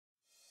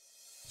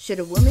Should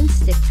a woman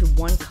stick to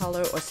one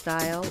color or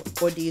style,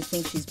 or do you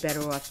think she's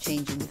better off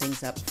changing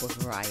things up for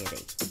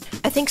variety?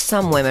 I think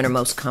some women are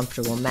most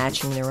comfortable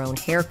matching their own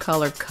hair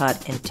color,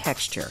 cut, and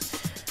texture.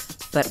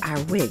 But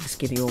our wigs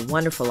give you a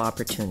wonderful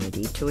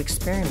opportunity to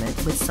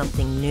experiment with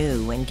something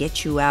new and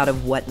get you out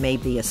of what may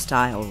be a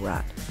style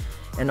rut.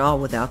 And all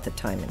without the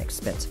time and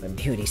expense of a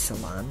beauty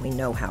salon. We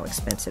know how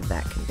expensive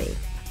that can be.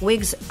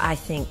 Wigs, I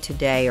think,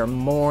 today are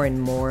more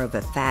and more of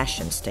a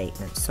fashion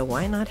statement, so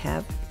why not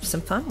have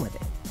some fun with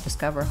it?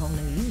 Discover a whole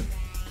new you.